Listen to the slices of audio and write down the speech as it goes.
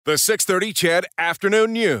The 6:30 CHED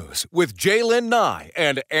Afternoon News with Jaylen Nye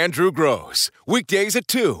and Andrew Gross. Weekdays at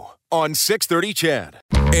 2 on 6:30 CHED.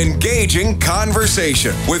 Engaging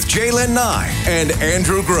conversation with Jaylen Nye and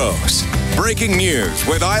Andrew Gross. Breaking news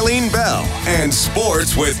with Eileen Bell and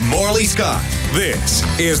sports with Morley Scott. This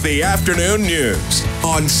is the Afternoon News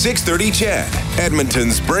on 6:30 CHED,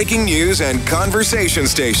 Edmonton's breaking news and conversation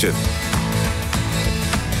station.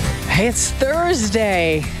 Hey, it's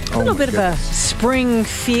Thursday. A little bit of a spring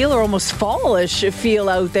feel, or almost fallish feel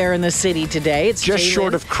out there in the city today. It's just Jaylen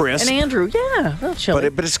short of crisp. and Andrew. Yeah, a little chilly.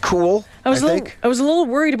 But it's cool. I was a little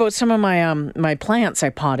worried about some of my my plants I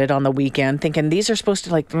potted on the weekend, thinking these are supposed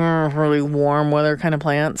to really warm weather kind of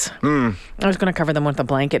plants. I was going to cover them with a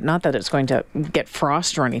blanket. Not that it's going to get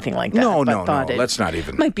frost or anything like that. No. It Let's not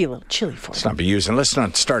even. Might be a little chilly for Let's you. not be using. Let's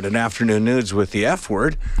not start an afternoon news with the F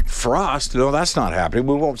word. Frost. No, that's not happening.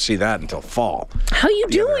 We won't see that until fall. How you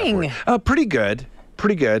doing? Pretty good.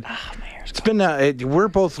 Oh, my hair's It's been. We're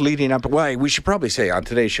both leading up. Well, we should probably say on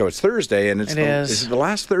today's show it's Thursday, and It is. Is it the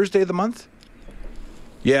last Thursday of the month?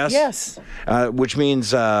 Yes. Yes. Which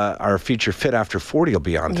means our feature Fit After 40 will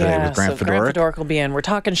be on today with Grant so Fedoruk. Grant Fedoruk will be in. We're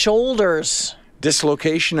talking shoulders.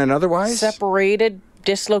 Dislocation and otherwise. Separated,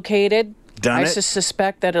 dislocated. Done I it?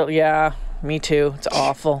 suspect that yeah, me too. It's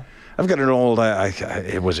awful. I've got an old.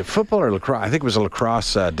 Was it football or lacrosse? I think it was a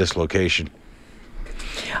lacrosse dislocation.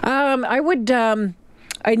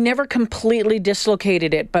 I never completely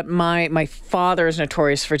dislocated it, but my father is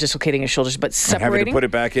notorious for dislocating his shoulders, but And having separating. to put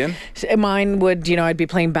it back in. Mine would, I'd be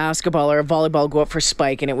playing basketball or volleyball, go up for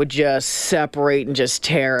spike, and it would just separate and just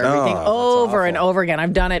tear everything that's over and awful. over again.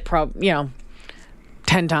 I've done it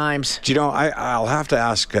 10 times. Do you know, I'll have to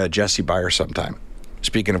ask Jesse Byer sometime.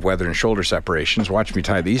 Speaking of weather and shoulder separations, watch me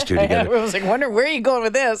tie these two I together. was like, wonder where are you going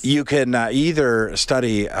with this? You can either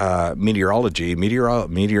study meteorology,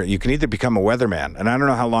 you can either become a weatherman, and I don't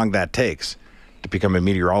know how long that takes to become a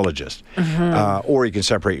meteorologist, or you can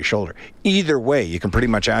separate your shoulder. Either way, you can pretty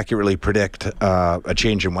much accurately predict a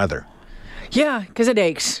change in weather. Yeah, because it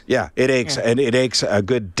aches. Yeah, it aches, and it aches a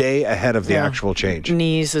good day ahead of the actual change.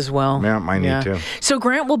 Knees as well. Yeah, my knee too. So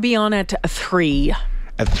Grant will be on at 3.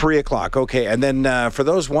 At 3 o'clock, okay. And then for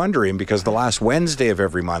those wondering, because the last Wednesday of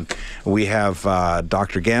every month, we have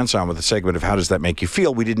Dr. Gans on with a segment of How Does That Make You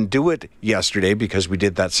Feel? We didn't do it yesterday because we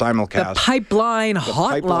did that simulcast. The Pipeline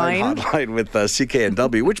Pipeline Hotline with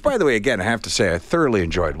CKNW, which, by the way, again, I have to say, I thoroughly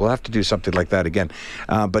enjoyed. We'll have to do something like that again.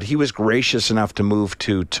 But he was gracious enough to move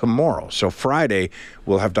to tomorrow. So Friday,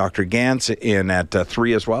 we'll have Dr. Gans in at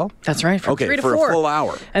 3 as well. That's right, from 3 to 4. For a full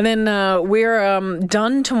hour. And then we're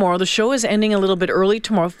done tomorrow. The show is ending a little bit early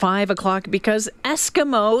tomorrow, 5 o'clock, because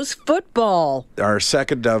Eskimos football. Our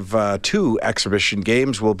second of 2 exhibition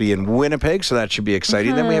games will be in Winnipeg, so that should be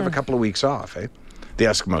exciting. Then we have a couple of weeks off, eh? The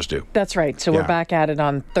Eskimos do. That's right. So we're back at it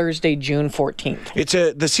on Thursday, June 14th. It's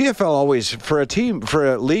the CFL always, for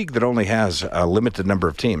a league that only has a limited number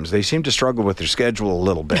of teams, they seem to struggle with their schedule a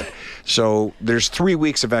little bit. So there's 3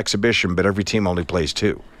 weeks of exhibition, but every team only plays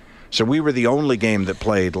 2. So we were the only game that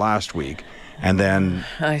played last week. And then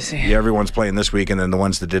I see. Everyone's playing this week, and then the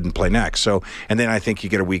ones that didn't play next. So, and then I think you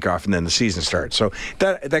get a week off, and then the season starts. So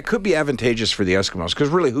that could be advantageous for the Eskimos, because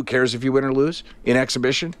really, who cares if you win or lose in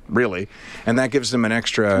exhibition, really? And that gives them an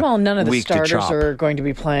extra Well, none of the week to starters chop. are going to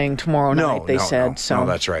be playing tomorrow night, they said. So. No,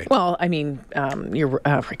 that's right. Well, I mean, you're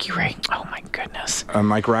Ricky Ray. Oh, my goodness.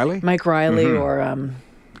 Mike Riley? Mike Riley or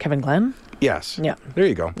Kevin Glenn? Yes. Yeah. There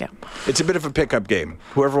you go. Yeah. It's a bit of a pickup game.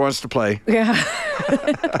 Whoever wants to play, Yeah.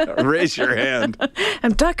 raise your hand.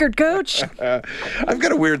 I'm tuckered, coach. I've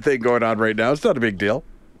got a weird thing going on right now. It's not a big deal.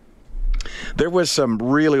 There was some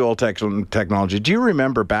really old technology. Do you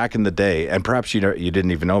remember back in the day, and perhaps you didn't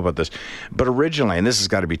even know about this, but originally, and this has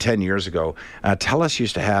got to be 10 years ago, TELUS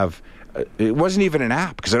used to have, it wasn't even an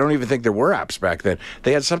app, because I don't even think there were apps back then.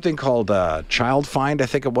 They had something called Child Find, I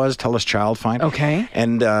think it was, TELUS Child Find. Okay.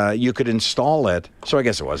 And you could install it, so I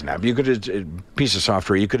guess it was an app. You could, a piece of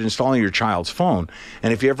software, you could install on your child's phone,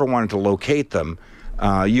 and if you ever wanted to locate them,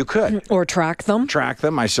 you could. Or track them. Track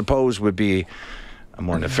them, I suppose, would be a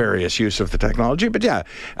more nefarious use of the technology. But yeah,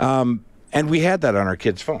 and we had that on our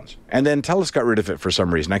kids' phones. And then TELUS got rid of it for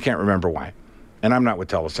some reason. I can't remember why. And I'm not with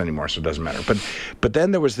TELUS anymore, so it doesn't matter. But then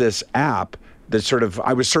there was this app that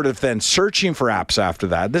I was then searching for apps after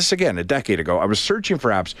that. This, again, a decade ago. I was searching for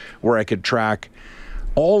apps where I could track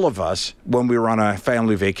all of us when we were on a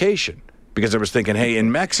family vacation. Because I was thinking, hey,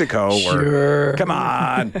 in Mexico, come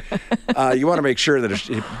on. You want to make sure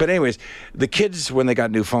that but anyways, the kids, when they got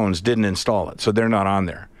new phones, didn't install it. So they're not on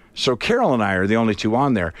there. So Carol and I are the only two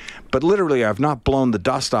on there. But literally, I've not blown the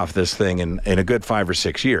dust off this thing in a good 5 or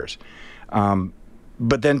 6 years.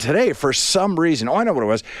 But then today, for some reason, I know what it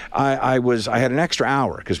was. I had an extra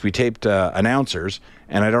hour because we taped announcers,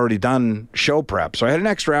 and I'd already done show prep. So I had an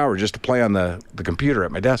extra hour just to play on the computer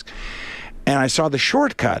at my desk. And I saw the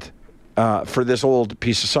shortcut for this old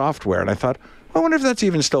piece of software, and I thought, I wonder if that's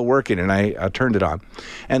even still working. And I turned it on,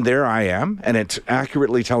 and there I am, and it's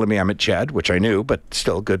accurately telling me I'm at Ched, which I knew, but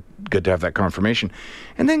still good to have that confirmation.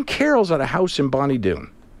 And then Carol's at a house in Bonnie Doon.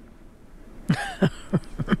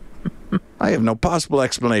 I have no possible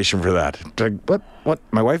explanation for that. Like, what?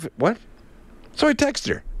 My wife? What? So I texted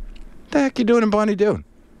her. What the heck you doing in Bonnie Doon?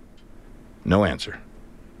 No answer.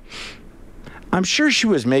 I'm sure she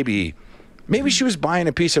was maybe she was buying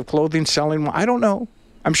a piece of clothing, selling one. I don't know.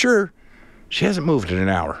 I'm sure she hasn't moved in an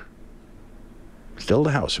hour. Still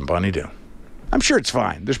the house in Bonnie Doon. I'm sure it's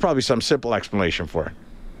fine. There's probably some simple explanation for it.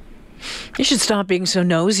 You should stop being so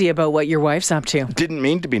nosy about what your wife's up to. Didn't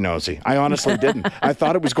mean to be nosy. I honestly didn't. I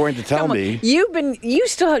thought it was going to tell me. You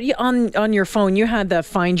still on your phone. You had the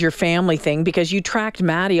Find Your Family thing because you tracked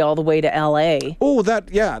Maddie all the way to L.A. Oh,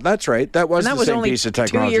 that's right. That was the same piece of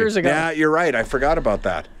technology. 2 years ago. Yeah, you're right. I forgot about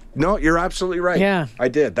that. No, you're absolutely right. Yeah. I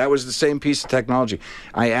did. That was the same piece of technology.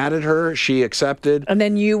 I added her. She accepted. And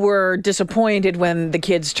then you were disappointed when the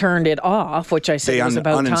kids turned it off, which I said was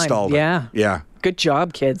about time. Uninstalled it. Yeah. Yeah. Good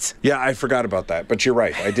job, kids. Yeah, I forgot about that. But you're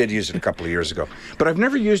right. I did use it a couple of years ago. But I've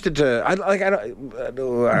never used it to. I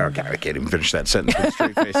can't even finish that sentence with a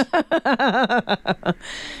straight face.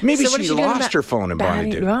 Maybe she lost her phone in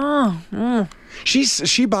Bonnie Doon. Oh.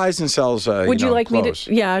 She buys and sells. Would you like clothes.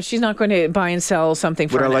 me to? Yeah, she's not going to buy and sell something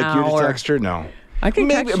for an hour. Would I like you to text her? No. I can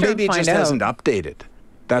text her and maybe it find just out. hasn't updated.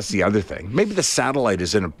 That's the other thing. Maybe the satellite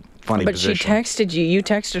is in a funny But position. she texted you. You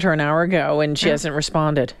texted her an hour ago, and she hasn't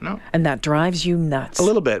responded. No. And that drives you nuts. A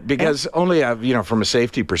little bit, because only from a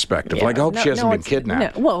safety perspective. Yeah. Like, I hope she hasn't been it's-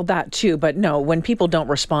 kidnapped. No, well, that too. But no, when people don't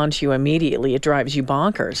respond to you immediately, it drives you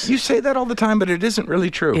bonkers. You say that all the time, but it isn't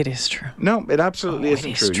really true. It is true. No, it absolutely it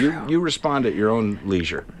isn't is true. true. You respond at your own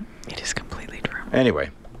leisure. It is completely true.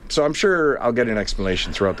 Anyway, so I'm sure I'll get an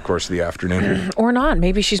explanation throughout the course of the afternoon. Or not.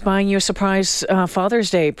 Maybe she's buying you a surprise Father's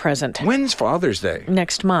Day present When's Father's Day?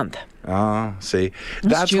 next month. See,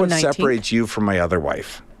 that's June what 19th. separates you from my other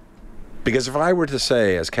wife. Because if I were to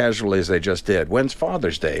say, as casually as they just did, when's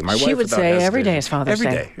Father's Day? My She wife would without say every hesitation- day is Father's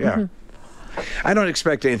Every Day. day, yeah. I don't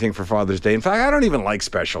expect anything for Father's Day. In fact, I don't even like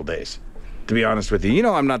special days, to be honest with you. You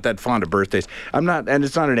know, I'm not that fond of birthdays. I'm not, and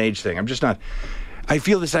it's not an age thing. I'm just not. I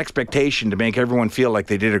feel this expectation to make everyone feel like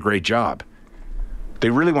they did a great job. They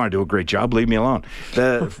really want to do a great job. Leave me alone.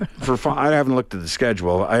 I haven't looked at the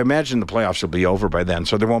schedule. I imagine the playoffs will be over by then,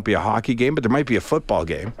 so there won't be a hockey game, but there might be a football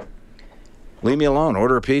game. Leave me alone.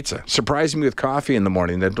 Order a pizza. Surprise me with coffee in the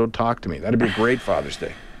morning. Then don't talk to me. That'd be a great Father's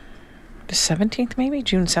Day. The 17th, maybe?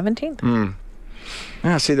 June 17th?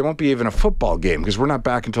 Yeah, see, there won't be even a football game because we're not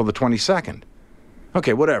back until the 22nd.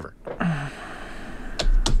 Okay, whatever.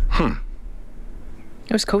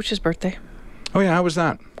 It was Coach's birthday. Oh, yeah, how was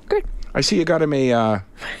that? Good. I see you got him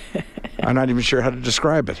I'm not even sure how to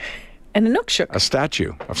describe it. And a Nookshook. A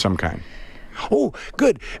statue of some kind. Oh,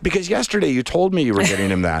 good. Because yesterday you told me you were getting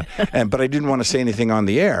him that, but I didn't want to say anything on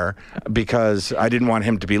the air because I didn't want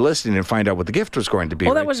him to be listening and find out what the gift was going to be.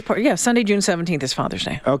 Well, right? that was Sunday, June 17th is Father's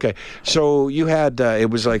Day. Okay. So you had, it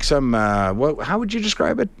was like some, how would you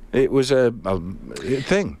describe it? It was a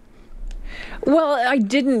thing. Well, I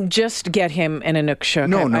didn't just get him an Nookshook.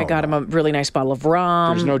 No, I got him a really nice bottle of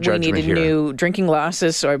rum. There's no judgment We needed here. new drinking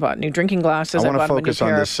glasses, so I bought new drinking glasses. I want to bought him a new focus on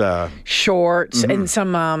pair this. of shorts and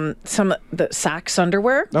some of the Saks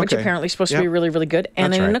underwear, which Okay. apparently is supposed to Yep. be really, really good,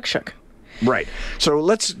 and That's an right. Nookshook. Right. So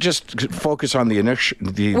let's just focus on the initial,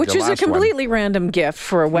 Which is a completely random gift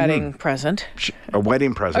for a wedding present. a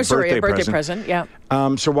wedding present. Oh, sorry, a birthday present. Yeah.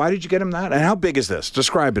 So why did you get him that? And how big is this?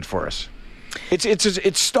 Describe it for us.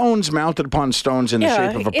 It's stones mounted upon stones in the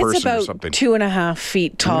shape of a person it's about or something. 2.5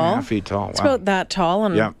 feet tall. 2.5 feet tall. It's Wow. about that tall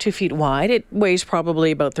and 2 feet wide. It weighs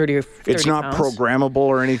probably about 30 or 30 It's not pounds. programmable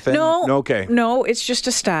or anything? No. Okay. No, it's just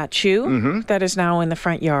a statue that is now in the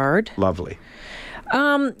front yard. Lovely.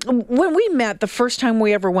 When we met, the first time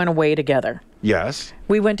we ever went away together, Yes.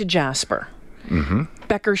 we went to Jasper.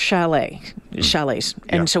 Becker's chalets.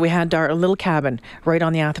 And Yeah. so we had our little cabin right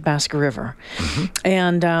on the Athabasca River.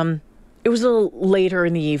 And it was a little later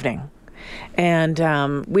in the evening. And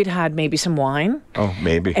we'd had maybe some wine. Oh,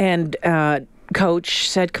 maybe. And Coach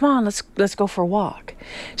said, "Come on, let's go for a walk."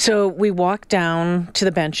 So we walked down to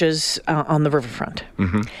the benches on the riverfront,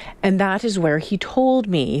 and that is where he told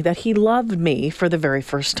me that he loved me for the very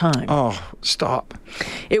first time. Oh, stop.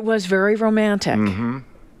 It was very romantic.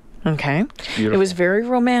 Okay. Beautiful. It was very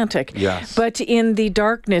romantic. Yes. But in the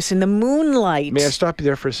darkness, in the moonlight. May I stop you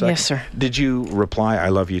there for a second? Yes, sir. Did you reply, I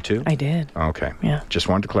love you too? I did. Okay. Yeah. Just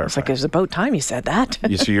wanted to clarify. It's like it was about time you said that.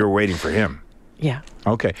 So you were waiting for him. Yeah.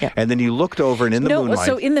 Okay. Yeah. And then you looked over and in the moonlight.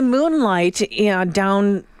 So in the moonlight,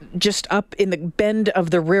 down just up in the bend of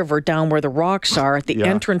the river, down where the rocks are at the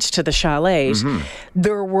entrance to the chalets,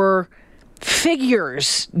 there were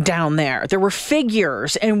figures down there. There were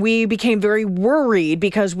figures, and we became very worried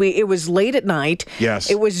because it was late at night. Yes.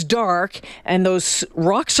 It was dark, and those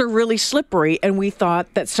rocks are really slippery, and we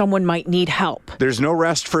thought that someone might need help. There's no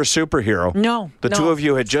rest for a superhero. No. The two of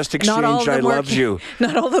you had just exchanged I loved you.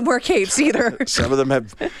 Not all of them wear capes either. Some of them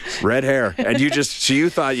have red hair. And so you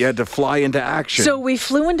thought you had to fly into action. So we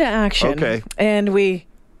flew into action. Okay. And we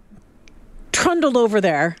trundled over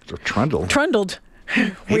there. Trundled.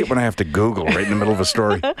 I hate it when I have to Google right in the middle of a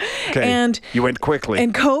story. Okay. And you went quickly.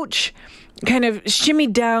 And Coach kind of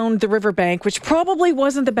shimmied down the riverbank, which probably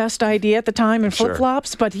wasn't the best idea at the time in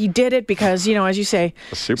flip-flops, but he did it because, as you say,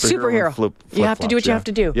 a superhero. You have to do what you have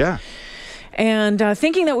to do. Yeah. And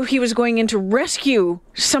thinking that he was going in to rescue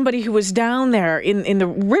somebody who was down there in the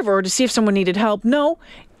river to see if someone needed help. No,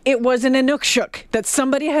 it was an Inukshuk that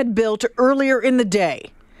somebody had built earlier in the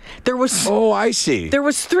day. There was. Oh, I see. There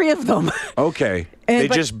was 3 of them. Okay. They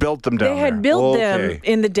just built them down there. They had built them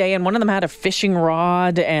in the day, and one of them had a fishing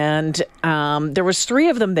rod, and there was 3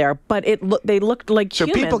 of them there, but they looked like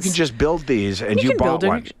humans. So people can just build these, and you bought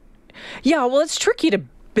one. Yeah, well, it's tricky to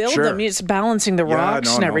build them. It's balancing the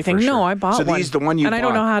rocks and everything. No, I bought one. So these the one you bought. And I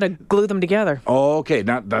don't know how to glue them together. Oh, okay.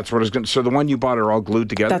 That's what I was going to. So the one you bought are all glued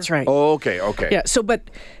together? That's right. Oh, okay. Yeah, but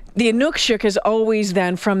the Inukshuk has always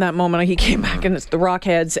then, from that moment, he came back and it's the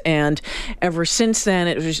Rockheads, and ever since then,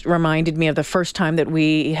 it was reminded me of the first time that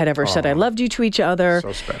we had ever said I loved you to each other.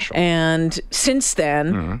 So special. And since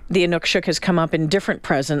then, the Inukshuk has come up in different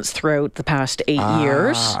presents throughout the past 8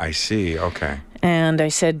 years. I see. Okay. And I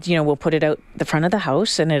said, we'll put it out the front of the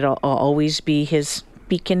house, and it'll always be his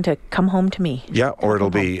beacon to come home to me. Yeah, or it'll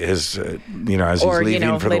be his, as he's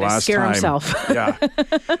leaving for the last scare time. Himself. Yeah.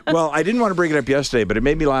 Well, I didn't want to bring it up yesterday, but it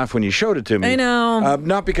made me laugh when you showed it to me. I know.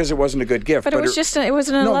 Not because it wasn't a good gift. But it was it was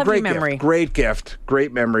a lovely memory. Great gift.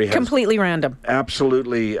 Great memory. Completely random.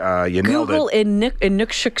 Absolutely, you nailed it. Google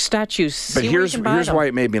Inukshuk statues. But here's why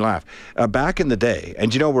it made me laugh. Back in the day,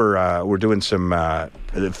 and we're doing some.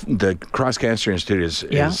 The Cross Cancer Institute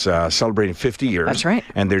is celebrating 50 years. That's right.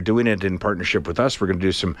 And they're doing it in partnership with us. We're going to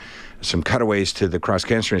do some cutaways to the Cross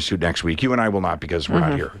Cancer Institute next week. You and I will not, because we're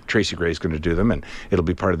not here. Tracy Gray is going to do them, and it'll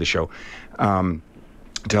be part of the show.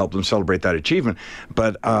 To help them celebrate that achievement.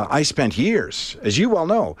 But I spent years, as you well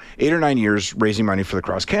know, 8 or 9 years raising money for the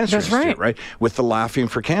Cross Cancer Institute, right? With the Laughing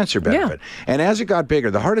for Cancer benefit. Yeah. And as it got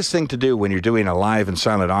bigger, the hardest thing to do when you're doing a live and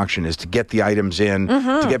silent auction is to get the items in,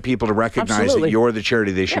 to get people to recognize that you're the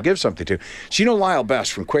charity they should give something to. So you know Lyle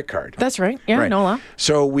Best from Quick Card. That's right. Yeah, I know Lyle.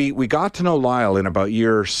 So we got to know Lyle in about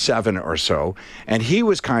year 7 or so, and he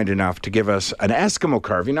was kind enough to give us an Eskimo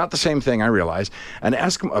carving, not the same thing, I realize, a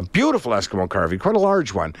beautiful Eskimo carving, quite a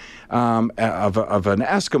large one, of an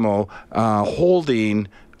Eskimo holding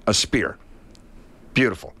a spear.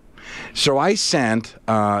 Beautiful. So I sent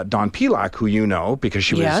Dawn Pilak, who you know, because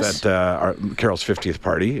she was at Carol's 50th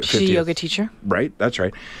party. She's a yoga teacher. Right, that's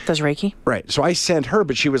right. Does Reiki. Right. So I sent her,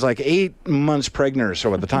 but she was like 8 months pregnant or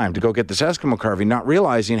so at the time, to go get this Eskimo carving, not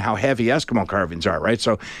realizing how heavy Eskimo carvings are, right?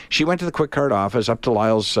 So she went to the Quick Card office, up to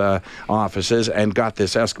Lyle's offices, and got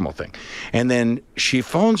this Eskimo thing. And then she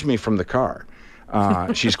phones me from the car.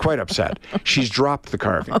 She's quite upset. She's dropped the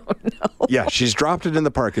carving. Oh, no. Yeah, she's dropped it in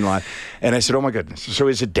the parking lot. And I said, oh, my goodness. So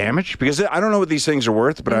is it damaged? Because I don't know what these things are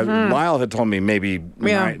worth, but Lyle had told me maybe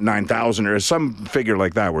 $9,000 or some figure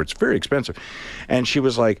like that, where it's very expensive. And she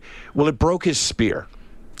was like, well, it broke his spear.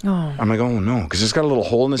 Oh. I'm like, oh, no, because it's got a little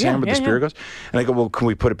hole in his hand where the spear goes. And I go, well, can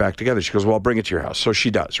we put it back together? She goes, well, I'll bring it to your house. So she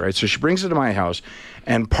does, right? So she brings it to my house,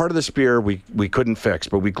 and part of the spear we couldn't fix,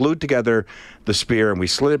 but we glued together the spear, and we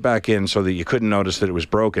slid it back in so that you couldn't notice that it was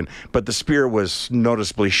broken. But the spear was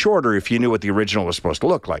noticeably shorter if you knew what the original was supposed to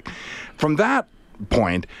look like. From that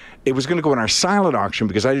point, it was going to go in our silent auction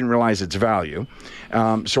because I didn't realize its value.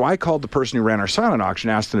 So I called the person who ran our silent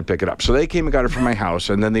auction, asked them to pick it up. So they came and got it from my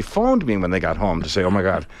house, and then they phoned me when they got home to say, oh, my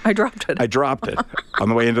God. I dropped it on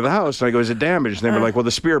the way into the house. And I go, is it damaged? And they were like, well,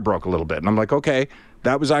 the spear broke a little bit. And I'm like, okay,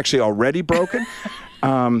 that was actually already broken.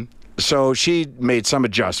 So she made some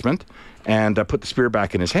adjustment and put the spear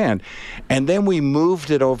back in his hand. And then we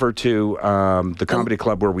moved it over to the comedy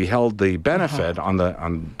club where we held the benefit on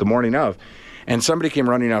the morning of. And somebody came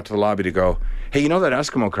running out to the lobby to go, hey, you know that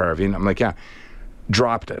Eskimo carving? I'm like, yeah.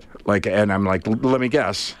 dropped it. And I'm like, let me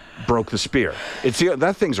guess, broke the spear.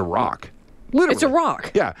 That thing's a rock. Literally. It's a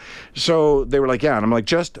rock. Yeah. So they were like, yeah. And I'm like,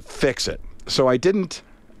 just fix it. So I didn't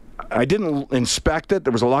inspect it.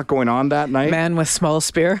 There was a lot going on that night. Man with small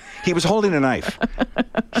spear. He was holding a knife.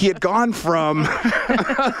 He had gone from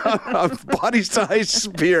a body-sized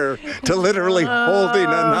spear to literally holding a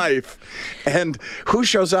knife. And who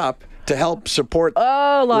shows up to help support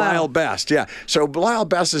Lyle Best? Yeah. So Lyle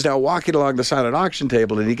Best is now walking along the side of an auction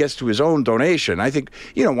table, and he gets to his own donation. I think,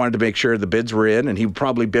 wanted to make sure the bids were in, and he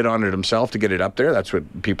probably bid on it himself to get it up there. That's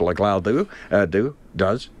what people like Lyle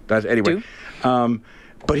does. Anyway.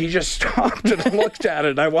 But he just stopped and looked at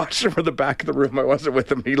it. And I watched him from the back of the room. I wasn't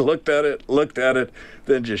with him. He looked at it,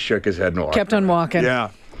 then just shook his head and walked. Kept on walking.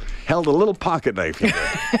 Yeah. Held a little pocket knife, he did.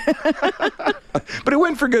 But it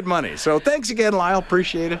went for good money. So thanks again, Lyle.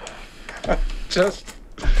 Appreciate it.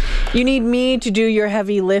 You need me to do your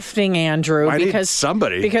heavy lifting, Andrew. I need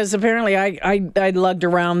somebody. Because apparently I lugged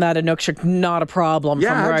around that Inukshuk, not a problem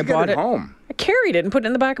from where I bought it. Home? I carried it and put it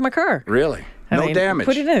in the back of my car. Really? No damage.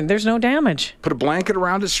 Put it in. There's no damage. Put a blanket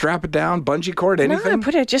around it, strap it down, bungee cord, anything?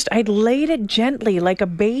 No, I laid it gently like a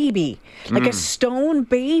baby, like a stone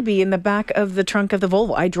baby in the back of the trunk of the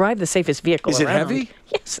Volvo. I drive the safest vehicle around. Is it heavy?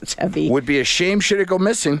 Yes, it's heavy. Would be a shame should it go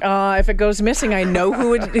missing. If it goes missing, I know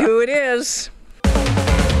who it is.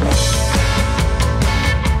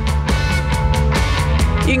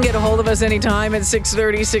 You can get a hold of us anytime at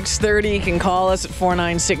 630. You can call us at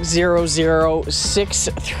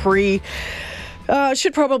 496-0063.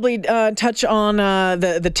 Should probably touch on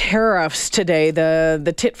the tariffs today,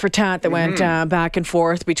 the tit for tat that went back and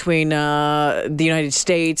forth between the United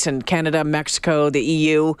States and Canada, Mexico, the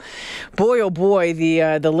EU. Boy, oh boy,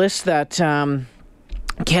 the list that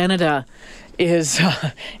Canada is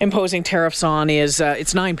imposing tariffs on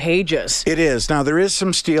it's 9 pages. It is. Now, there is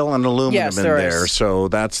some steel and aluminum in there, so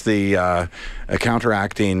that's the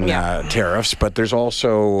counteracting tariffs, but there's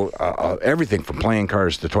also everything from playing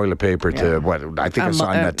cards to toilet paper to what? I think I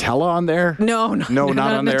saw Nutella on there? No, not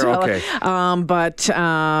on there? Okay. But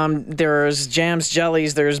there's jams,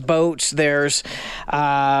 jellies, there's boats, there's,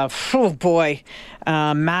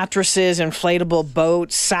 mattresses, inflatable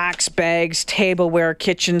boats, sacks, bags, tableware,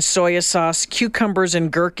 kitchen, soya sauce, cucumbers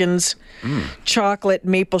and gherkins, chocolate,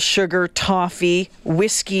 maple sugar, toffee,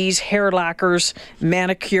 whiskeys, hair lacquers,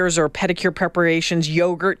 manicures or pedicure preparations,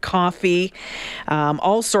 yogurt, coffee,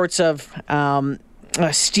 all sorts of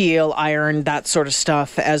steel, iron, that sort of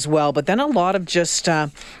stuff as well. But then a lot of just,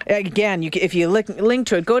 again, if you link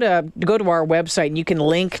to it, go to our website and you can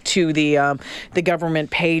link to the government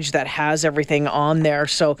page that has everything on there.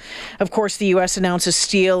 So, of course, the U.S. announces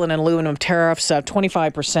steel and aluminum tariffs,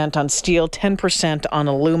 25% on steel, 10% on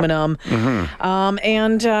aluminum.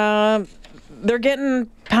 And they're getting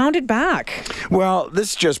pounded back. Well,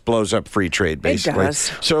 this just blows up free trade, basically. It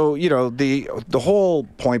does. So, the whole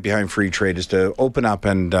point behind free trade is to open up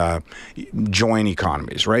and join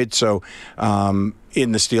economies, right? So,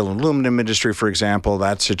 in the steel and aluminum industry, for example,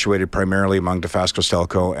 that's situated primarily among Dofasco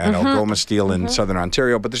Stelco and Algoma Steel in southern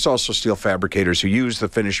Ontario, but there's also steel fabricators who use the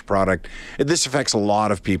finished product. This affects a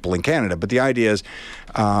lot of people in Canada, but the idea is,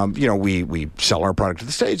 we sell our product to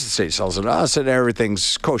the States sells it to us, and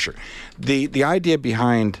everything's kosher. The idea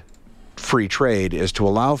behind free trade is to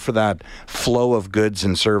allow for that flow of goods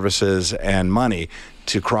and services and money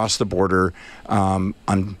to cross the border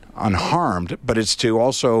unharmed, but it's to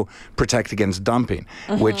also protect against dumping,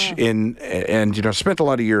 which spent a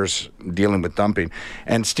lot of years dealing with dumping.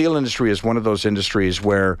 And steel industry is one of those industries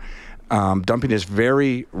where dumping is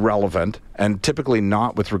very relevant and typically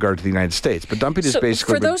not with regard to the United States. But dumping is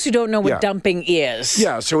basically... For those who don't know what dumping is...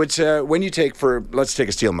 Yeah, so it's when you let's take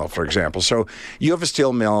a steel mill, for example. So you have a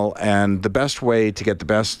steel mill, and the best way to get the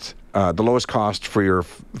lowest cost for your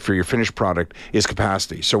finished product is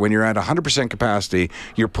capacity. So when you're at 100% capacity,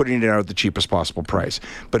 you're putting it out at the cheapest possible price.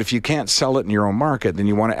 But if you can't sell it in your own market, then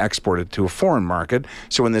you want to export it to a foreign market.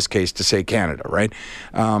 So in this case, to say Canada, right?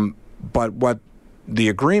 But what the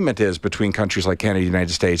agreement is between countries like Canada and the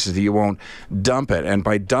United States is that you won't dump it. And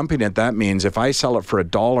by dumping it, that means if I sell it for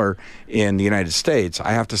 $1 in the United States,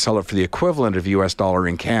 I have to sell it for the equivalent of US dollar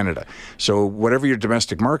in Canada. So whatever your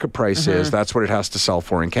domestic market price is, that's what it has to sell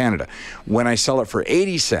for in Canada. When I sell it for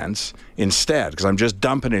 80 cents instead, because I'm just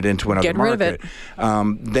dumping it into another market,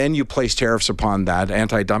 then you place tariffs upon that,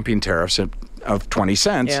 anti-dumping tariffs of 20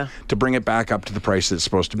 cents to bring it back up to the price that it's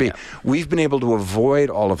supposed to be. Yeah. We've been able to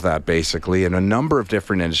avoid all of that basically in a number of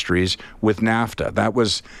different industries with NAFTA. That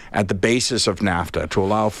was at the basis of NAFTA, to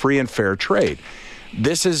allow free and fair trade.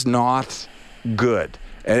 This is not good.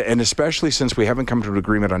 And especially since we haven't come to an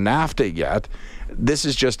agreement on NAFTA yet, this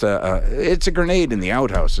is just it's a grenade in the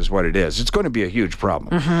outhouse is what it is. It's going to be a huge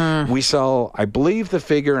problem. We sell, I believe the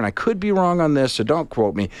figure, and I could be wrong on this, so don't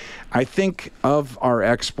quote me. I think of our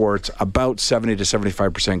exports, about 70 to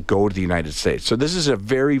 75% go to the United States. So this is a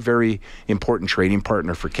very, very important trading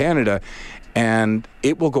partner for Canada. And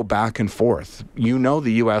it will go back and forth. You know,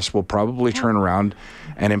 the U.S. will probably turn around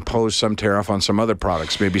and impose some tariff on some other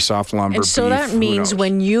products, maybe soft lumber, And so beef, that means who knows?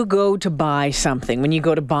 when you go to buy something, when you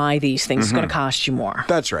go to buy these things, it's going to cost you more.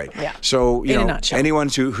 That's right. Yeah. So, you In a know, nutshell. anyone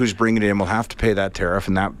who's bringing it in will have to pay that tariff,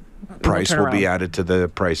 and that price turn will be around. added to the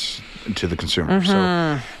price to the consumer.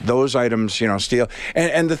 So those items, you know, steel.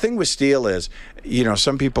 And the thing with steel is, you know,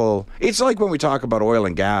 some people, it's like when we talk about oil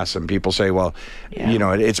and gas and people say, well, you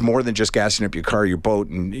know, it's more than just gassing up your car, your boat,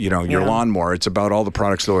 and, you know, your lawnmower. It's about all the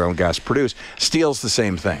products that oil and gas produce. Steel's the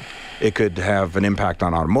same thing. It could have an impact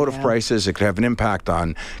on automotive prices. It could have an impact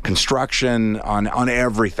on construction, on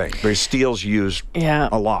everything. Because steel's used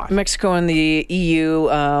a lot. Mexico and the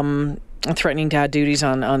EU threatening to add duties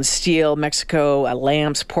on steel. Mexico,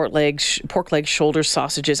 lamps, pork legs, shoulders,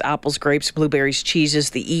 sausages, apples, grapes, blueberries,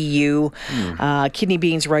 cheeses. The EU, kidney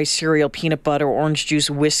beans, rice, cereal, peanut butter, orange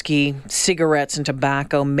juice, whiskey, cigarettes and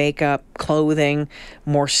tobacco, makeup, clothing,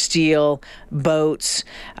 more steel, boats,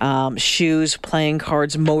 shoes, playing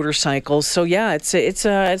cards, motorcycles. So yeah,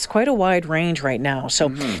 it's quite a wide range right now. So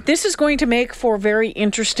this is going to make for a very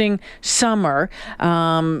interesting summer.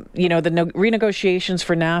 You know, the renegotiations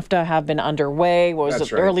for NAFTA have been underway.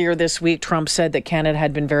 Earlier this week, Trump said that Canada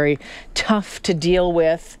had been very tough to deal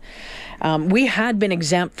with. We had been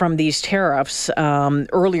exempt from these tariffs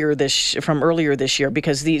earlier this year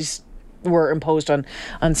because these were imposed on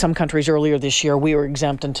some countries earlier this year. We were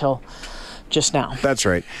exempt until just now. That's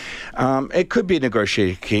right. It could be a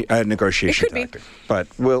negotiation tactic, but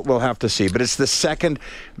we'll have to see. But it's the second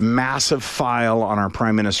massive file on our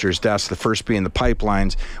Prime Minister's desk, the first being the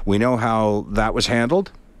pipelines. We know how that was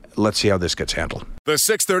handled. Let's see how this gets handled. The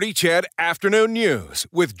 6:30 CHED Afternoon News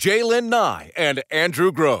with Jaylen Nye and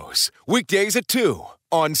Andrew Gross. Weekdays at 2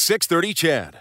 on 6:30 CHED.